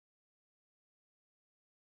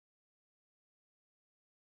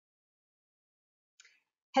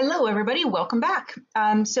Hello, everybody. Welcome back.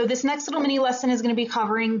 So this next little mini lesson is going to be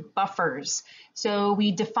covering buffers. So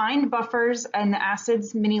we defined buffers in the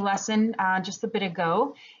acids mini lesson just a bit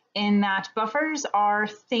ago, in that buffers are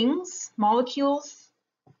things, molecules,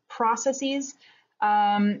 processes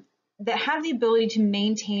that have the ability to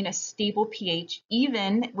maintain a stable pH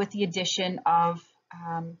even with the addition of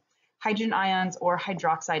hydrogen ions or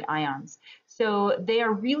hydroxide ions. So they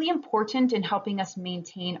are really important in helping us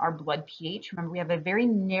maintain our blood pH. Remember, we have a very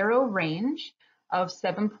narrow range of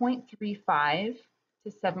 7.35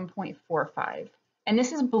 to 7.45. And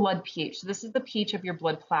this is blood pH. So this is the pH of your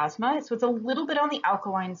blood plasma. So it's a little bit on the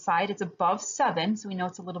alkaline side. It's above 7, so we know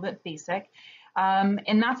it's a little bit basic.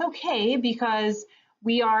 And that's okay because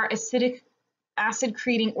we are acidic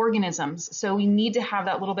acid-creating organisms. So we need to have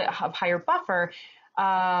that little bit of higher buffer,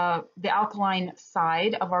 the alkaline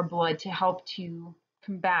side of our blood, to help to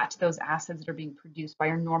combat those acids that are being produced by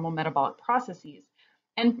our normal metabolic processes.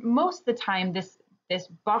 And most of the time, this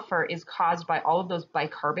buffer is caused by all of those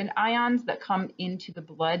bicarbonate ions that come into the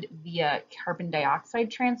blood via carbon dioxide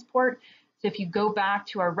transport. So if you go back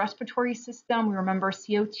to our respiratory system, we remember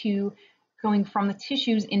CO2 going from the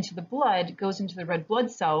tissues into the blood, goes into the red blood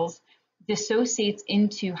cells, dissociates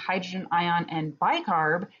into hydrogen ion and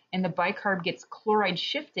bicarb, and the bicarb gets chloride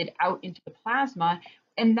shifted out into the plasma.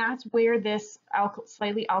 And that's where this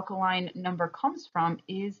slightly alkaline number comes from,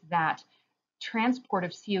 is that transport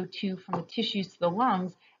of CO2 from the tissues to the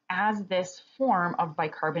lungs as this form of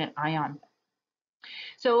bicarbonate ion.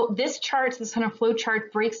 So this chart, this kind of flow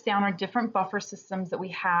chart, breaks down our different buffer systems that we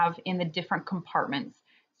have in the different compartments.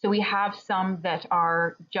 So we have some that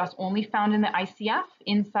are just only found in the ICF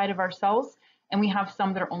inside of our cells, and we have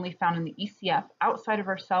some that are only found in the ECF outside of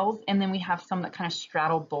our cells, and then we have some that kind of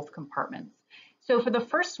straddle both compartments. So for the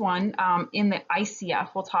first one, in the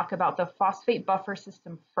ICF, we'll talk about the phosphate buffer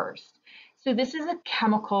system first. So this is a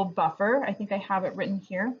chemical buffer. I think I have it written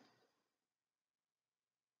here.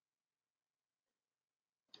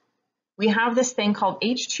 We have this thing called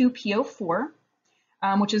H2PO4.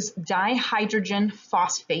 Which is dihydrogen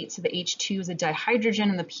phosphate. So the H2 is a dihydrogen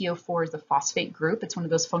and the PO4 is the phosphate group. It's one of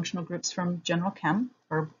those functional groups from general chem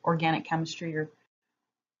or organic chemistry, or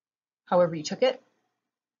however you took it.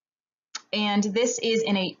 And this is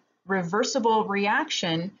in a reversible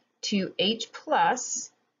reaction to H plus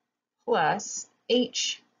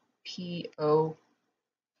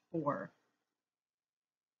HPO4,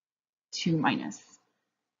 2 minus.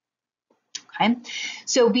 Okay,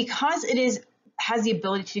 so because it has the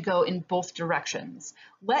ability to go in both directions.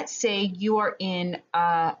 Let's say you are in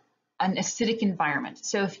an acidic environment.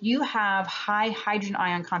 So if you have high hydrogen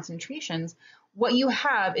ion concentrations, what you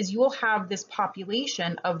have is you will have this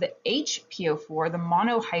population of the HPO4, the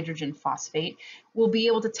monohydrogen phosphate, will be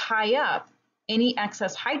able to tie up any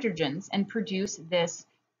excess hydrogens and produce this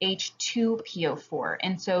H2PO4.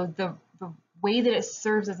 And so the way that it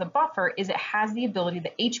serves as a buffer is it has the ability,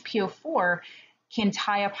 the HPO4 can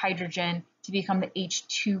tie up hydrogen to become the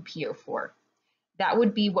H2PO4. That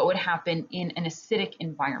would be what would happen in an acidic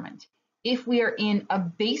environment. If we are in a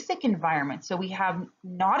basic environment, so we have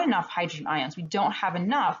not enough hydrogen ions, we don't have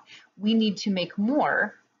enough, we need to make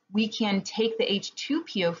more, we can take the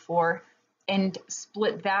H2PO4 and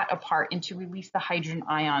split that apart and to release the hydrogen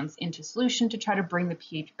ions into solution to try to bring the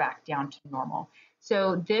pH back down to normal.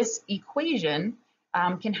 So this equation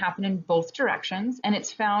can happen in both directions, and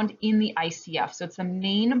it's found in the ICF. So it's the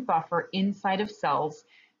main buffer inside of cells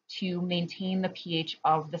to maintain the pH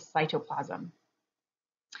of the cytoplasm.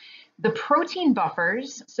 The protein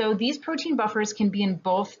buffers, so these protein buffers can be in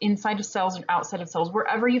both inside of cells and outside of cells.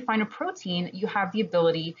 Wherever you find a protein, you have the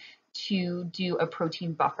ability to do a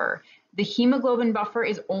protein buffer. The hemoglobin buffer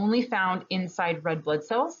is only found inside red blood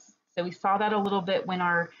cells. So we saw that a little bit when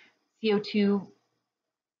our CO2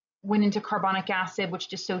 went into carbonic acid, which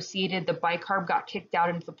dissociated, the bicarb got kicked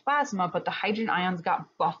out into the plasma, but the hydrogen ions got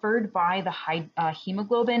buffered by the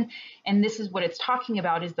hemoglobin. And this is what it's talking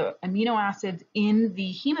about, is the amino acids in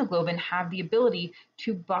the hemoglobin have the ability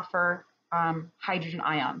to buffer hydrogen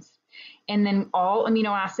ions. And then all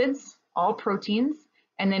amino acids, all proteins,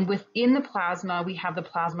 and then within the plasma, we have the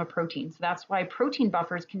plasma protein. So that's why protein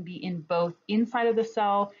buffers can be in both inside of the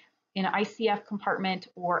cell, in an ICF compartment,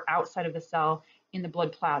 or outside of the cell in the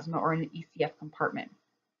blood plasma or in an ECF compartment.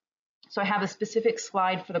 So I have a specific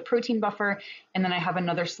slide for the protein buffer, and then I have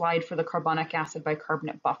another slide for the carbonic acid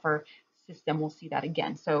bicarbonate buffer system. We'll see that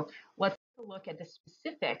again. So let's take a look at the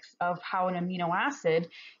specifics of how an amino acid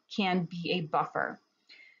can be a buffer.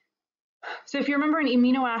 So if you remember, an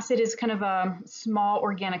amino acid is kind of a small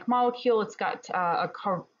organic molecule. It's got a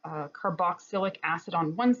carboxylic acid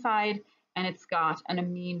on one side, and it's got an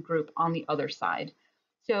amine group on the other side.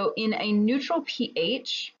 So in a neutral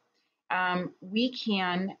pH, we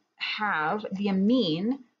can have the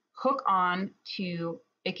amine hook on to,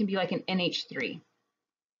 it can be like an NH3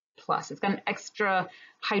 plus. It's got an extra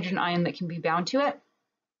hydrogen ion that can be bound to it.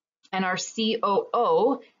 And our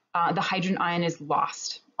COO, the hydrogen ion is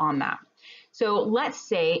lost on that. So let's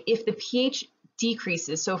say if the pH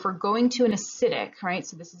decreases, so if we're going to an acidic, right?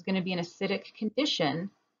 So this is going to be an acidic condition.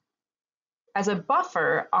 As a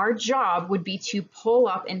buffer, our job would be to pull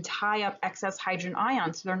up and tie up excess hydrogen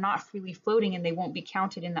ions so they're not freely floating and they won't be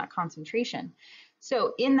counted in that concentration.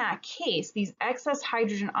 So in that case, these excess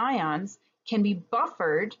hydrogen ions can be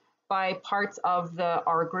buffered by parts of the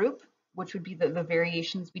R group, which would be the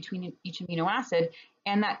variations between each amino acid,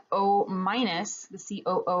 and that O minus, the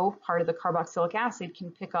COO part of the carboxylic acid,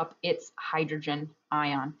 can pick up its hydrogen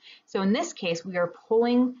ion. So in this case, we are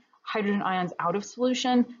pulling hydrogen ions out of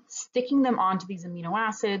solution, sticking them onto these amino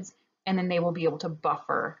acids, and then they will be able to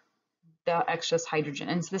buffer the excess hydrogen.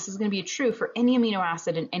 And so this is going to be true for any amino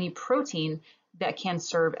acid and any protein that can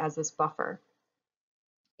serve as this buffer.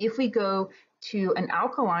 If we go to an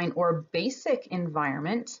alkaline or basic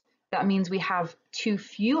environment, that means we have too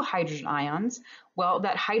few hydrogen ions. Well,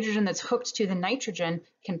 that hydrogen that's hooked to the nitrogen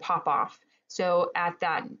can pop off. So at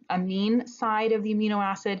that amine side of the amino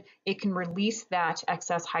acid, it can release that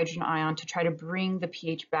excess hydrogen ion to try to bring the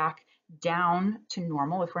pH back down to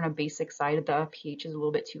normal. If we're on a basic side, the pH is a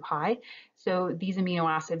little bit too high. So these amino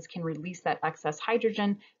acids can release that excess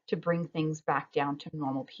hydrogen to bring things back down to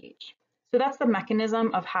normal pH. So that's the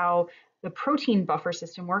mechanism of how the protein buffer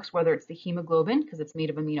system works, whether it's the hemoglobin, because it's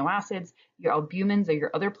made of amino acids, your albumins or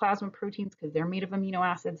your other plasma proteins, because they're made of amino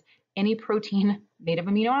acids. Any protein made of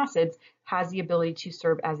amino acids has the ability to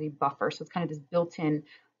serve as a buffer. So it's kind of this built-in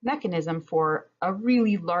mechanism for a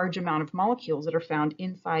really large amount of molecules that are found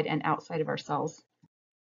inside and outside of our cells.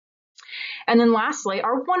 And then lastly,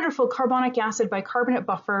 our wonderful carbonic acid bicarbonate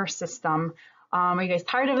buffer system. Are you guys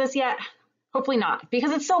tired of this yet? Hopefully not,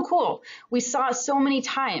 because it's so cool. We saw it so many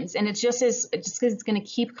times, and it's going to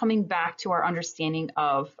keep coming back to our understanding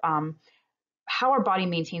of how our body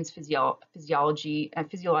maintains physiology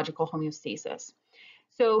and physiological homeostasis.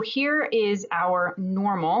 So here is our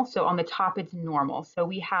normal. So on the top, it's normal. So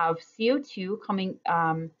we have CO2 coming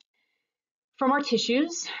from our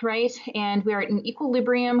tissues, right? And we are in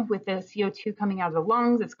equilibrium with the CO2 coming out of the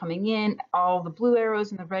lungs. It's coming in, all the blue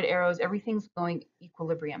arrows and the red arrows, everything's going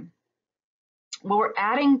equilibrium. What we're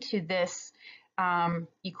adding to this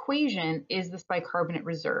equation is this bicarbonate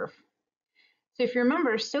reserve. So if you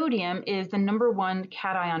remember, sodium is the #1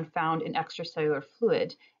 cation found in extracellular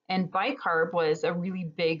fluid, and bicarb was a really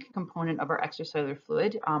big component of our extracellular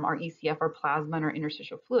fluid, our ECF, our plasma, and our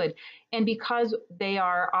interstitial fluid. And because they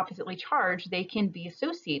are oppositely charged, they can be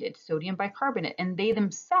associated, sodium bicarbonate, and they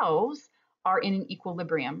themselves are in an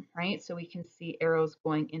equilibrium, right? So we can see arrows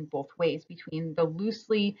going in both ways between the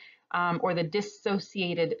loosely or the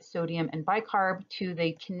dissociated sodium and bicarb to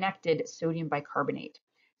the connected sodium bicarbonate.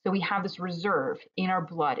 So we have this reserve in our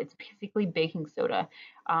blood. It's basically baking soda,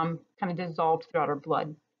 kind of dissolved throughout our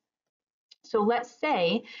blood. So let's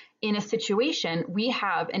say in a situation we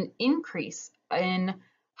have an increase in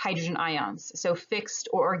hydrogen ions, so fixed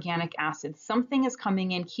or organic acids. Something is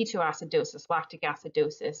coming in, ketoacidosis, lactic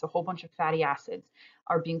acidosis, a whole bunch of fatty acids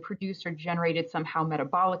are being produced or generated somehow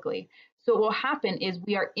metabolically. So what will happen is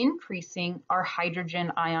we are increasing our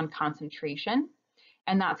hydrogen ion concentration,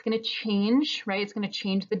 and that's going to change, right? It's going to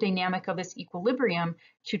change the dynamic of this equilibrium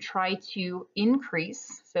to try to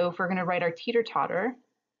increase. So if we're going to write our teeter-totter,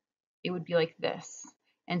 it would be like this.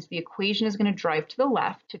 And so the equation is going to drive to the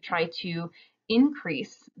left to try to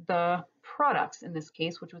increase the products in this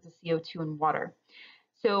case, which was the CO2 and water.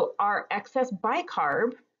 So our excess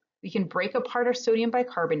bicarb, we can break apart our sodium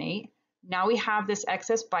bicarbonate. Now we have this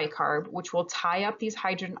excess bicarb, which will tie up these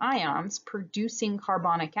hydrogen ions, producing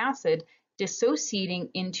carbonic acid, dissociating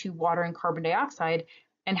into water and carbon dioxide.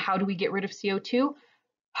 And how do we get rid of CO2?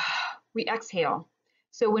 We exhale.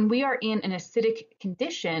 So when we are in an acidic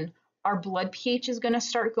condition, our blood pH is going to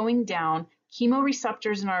start going down.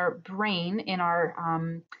 Chemoreceptors in our brain, in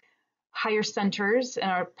our higher centers,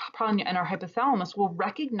 and our hypothalamus will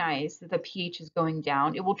recognize that the pH is going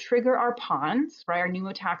down. It will trigger our PONS, right, our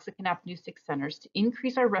pneumotaxic and apneutic centers, to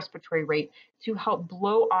increase our respiratory rate to help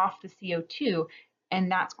blow off the CO2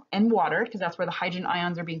 and water, because that's where the hydrogen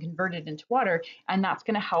ions are being converted into water, and that's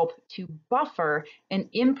going to help to buffer an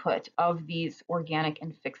input of these organic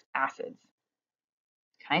and fixed acids.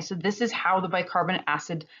 Okay, so this is how the bicarbonate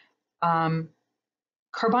acid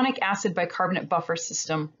carbonic acid bicarbonate buffer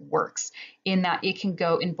system works in that it can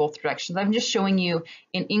go in both directions. I'm just showing you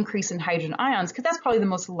an increase in hydrogen ions because that's probably the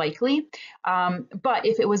most likely. But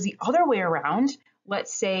if it was the other way around,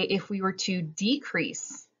 let's say if we were to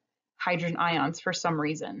decrease hydrogen ions for some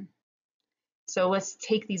reason. So let's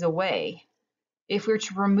take these away. If we were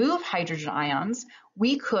to remove hydrogen ions,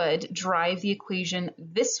 we could drive the equation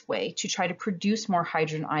this way to try to produce more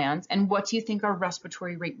hydrogen ions. And what do you think our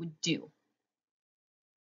respiratory rate would do?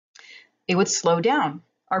 It would slow down.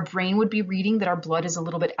 Our brain would be reading that our blood is a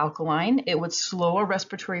little bit alkaline. It would slow our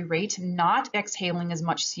respiratory rate, not exhaling as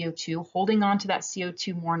much CO2, holding on to that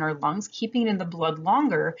CO2 more in our lungs, keeping it in the blood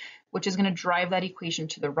longer, which is going to drive that equation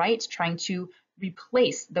to the right, trying to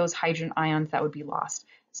replace those hydrogen ions that would be lost.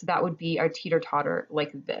 So that would be our teeter-totter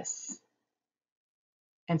like this.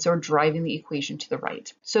 And so we're driving the equation to the right.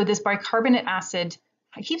 So this bicarbonate acid,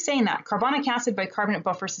 I keep saying that, carbonic acid bicarbonate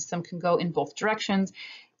buffer system can go in both directions.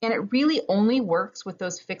 And it really only works with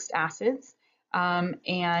those fixed acids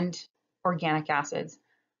and organic acids.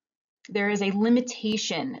 There is a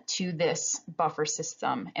limitation to this buffer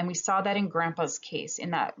system. And we saw that in Grandpa's case,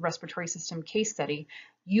 in that respiratory system case study.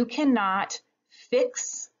 You cannot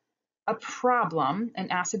fix a problem, an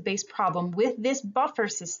acid-base problem, with this buffer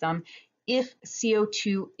system if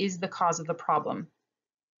CO2 is the cause of the problem.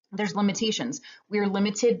 There's limitations. We are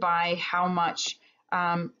limited by how much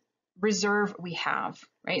reserve we have,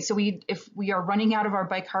 right? So if we are running out of our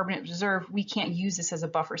bicarbonate reserve, we can't use this as a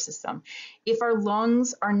buffer system. If our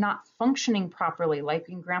lungs are not functioning properly, like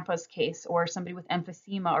in Grandpa's case, or somebody with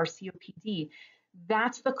emphysema or COPD,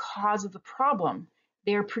 that's the cause of the problem.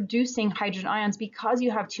 They're producing hydrogen ions because you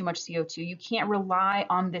have too much CO2. You can't rely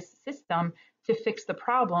on this system to fix the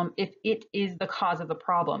problem if it is the cause of the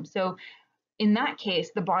problem. So in that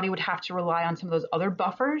case, the body would have to rely on some of those other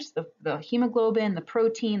buffers, the hemoglobin, the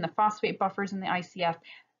protein, the phosphate buffers in the ICF,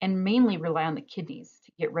 and mainly rely on the kidneys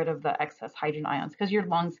to get rid of the excess hydrogen ions because your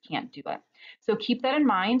lungs can't do it. So keep that in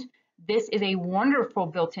mind. This is a wonderful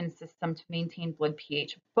built-in system to maintain blood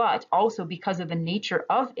pH, but also because of the nature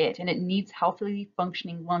of it, and it needs healthily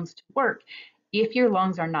functioning lungs to work. If your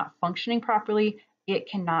lungs are not functioning properly, it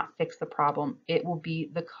cannot fix the problem. It will be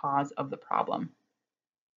the cause of the problem.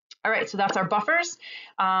 All right, so that's our buffers.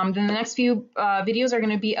 Then the next few videos are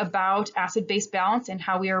going to be about acid-base balance and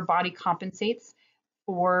how our body compensates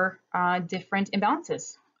for different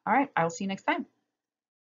imbalances. All right, I will see you next time.